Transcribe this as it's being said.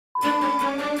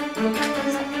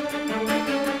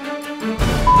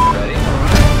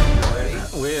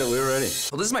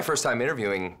Well, this is my first time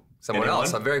interviewing someone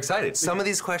else. I'm very excited. Some of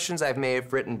these questions I may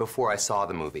have written before I saw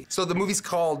the movie. So the movie's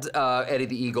called Eddie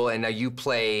the Eagle, and now you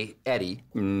play Eddie.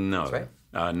 No. That's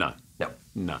right? No. No.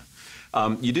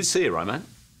 No. You did see it, right, man?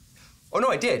 Oh, no,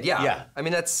 I did, yeah. Yeah. I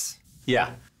mean, that's...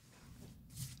 Yeah.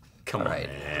 Come on, right.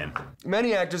 man.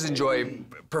 Many actors enjoy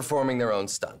performing their own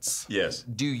stunts. Yes.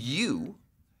 Do you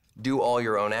do all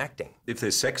your own acting? If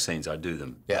there's sex scenes, I do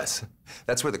them. Yes.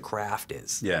 That's where the craft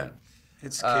is. Yeah.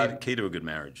 It's key to a good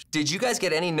marriage. Did you guys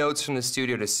get any notes from the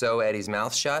studio to sew Eddie's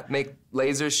mouth shut? Make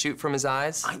lasers shoot from his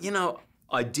eyes? You know,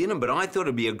 I didn't, but I thought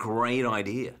it'd be a great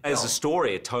idea. As a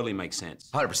story, it totally makes sense.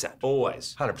 100%.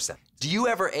 Always. 100%. Do you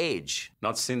ever age?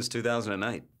 Not since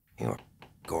 2008. You're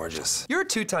gorgeous. You're a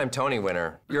two-time Tony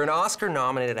winner. You're an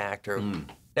Oscar-nominated actor.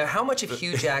 Now, how much of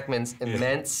Hugh Jackman's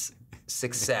immense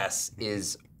success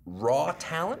is raw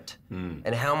talent,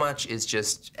 and how much is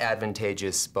just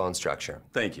advantageous bone structure?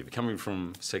 Thank you. Coming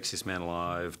from Sexiest Man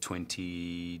Alive,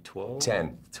 2012?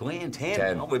 10.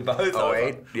 10. Oh, we're both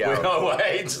 08? Yeah. We're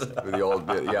 08. We're the old,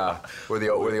 yeah, we're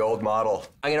the old model.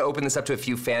 I'm gonna open this up to a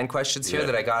few fan questions here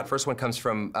that I got. First one comes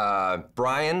from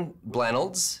Brian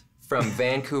Reynolds from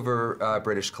Vancouver,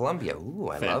 British Columbia.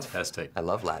 Ooh, Fantastic. I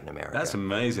love Latin America. That's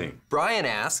amazing. Brian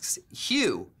asks,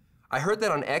 Hugh, I heard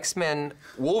that on X-Men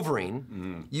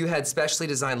Wolverine, you had specially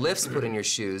designed lifts put in your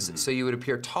shoes so you would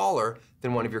appear taller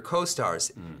than one of your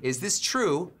co-stars. Is this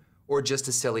true or just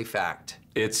a silly fact?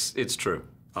 It's true.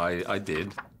 I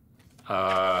did.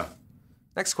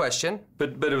 Next question.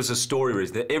 But it was a story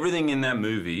reason. Everything in that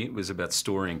movie was about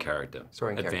story and character.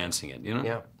 Story and character. Advancing it, you know?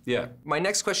 Yeah. Yeah. My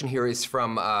next question here is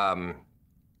from a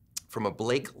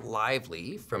Blake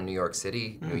Lively from New York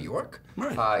City, New York.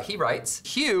 Right. He writes,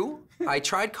 Hugh, I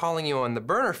tried calling you on the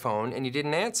burner phone and you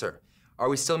didn't answer. Are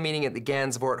we still meeting at the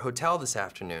Gansevoort Hotel this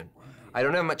afternoon? I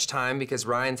don't have much time because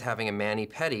Ryan's having a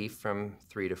mani-pedi from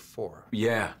 3 to 4.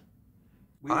 Yeah.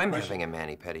 I'm having a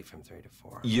mani-pedi from 3 to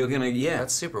 4. You're gonna, yeah.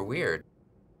 That's super weird.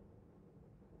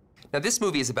 Now, this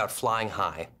movie is about flying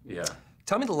high. Yeah.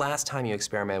 Tell me the last time you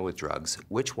experimented with drugs.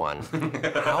 Which one?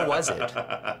 How was it?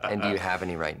 And do you have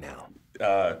any right now?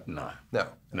 No. No.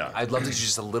 No. I'd love to do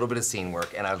just a little bit of scene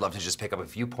work, and I'd love to just pick up a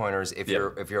few pointers if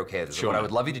you're okay with this. Sure. What I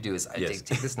would love you to do is Yes.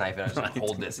 take this knife and I just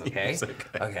hold this, okay? Yes, okay.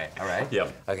 Okay, all right?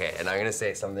 Yep. Okay, and I'm gonna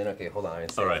say something. Okay, hold on. I'm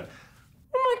gonna say, All right.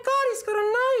 oh my God, he's got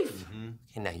a knife.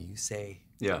 Okay, now you say.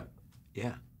 Yeah.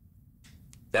 Yeah.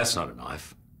 That's not a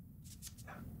knife.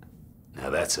 Now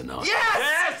that's a knife. Yes!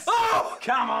 Yes! Oh,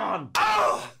 come on!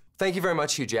 Oh! Thank you very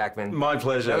much, Hugh Jackman. My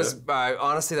pleasure. That was,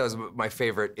 honestly, that was my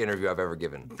favorite interview I've ever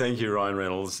given. Thank you, Ryan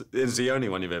Reynolds. It's the only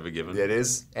one you've ever given. It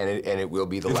is, and it will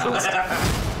be the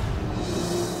last.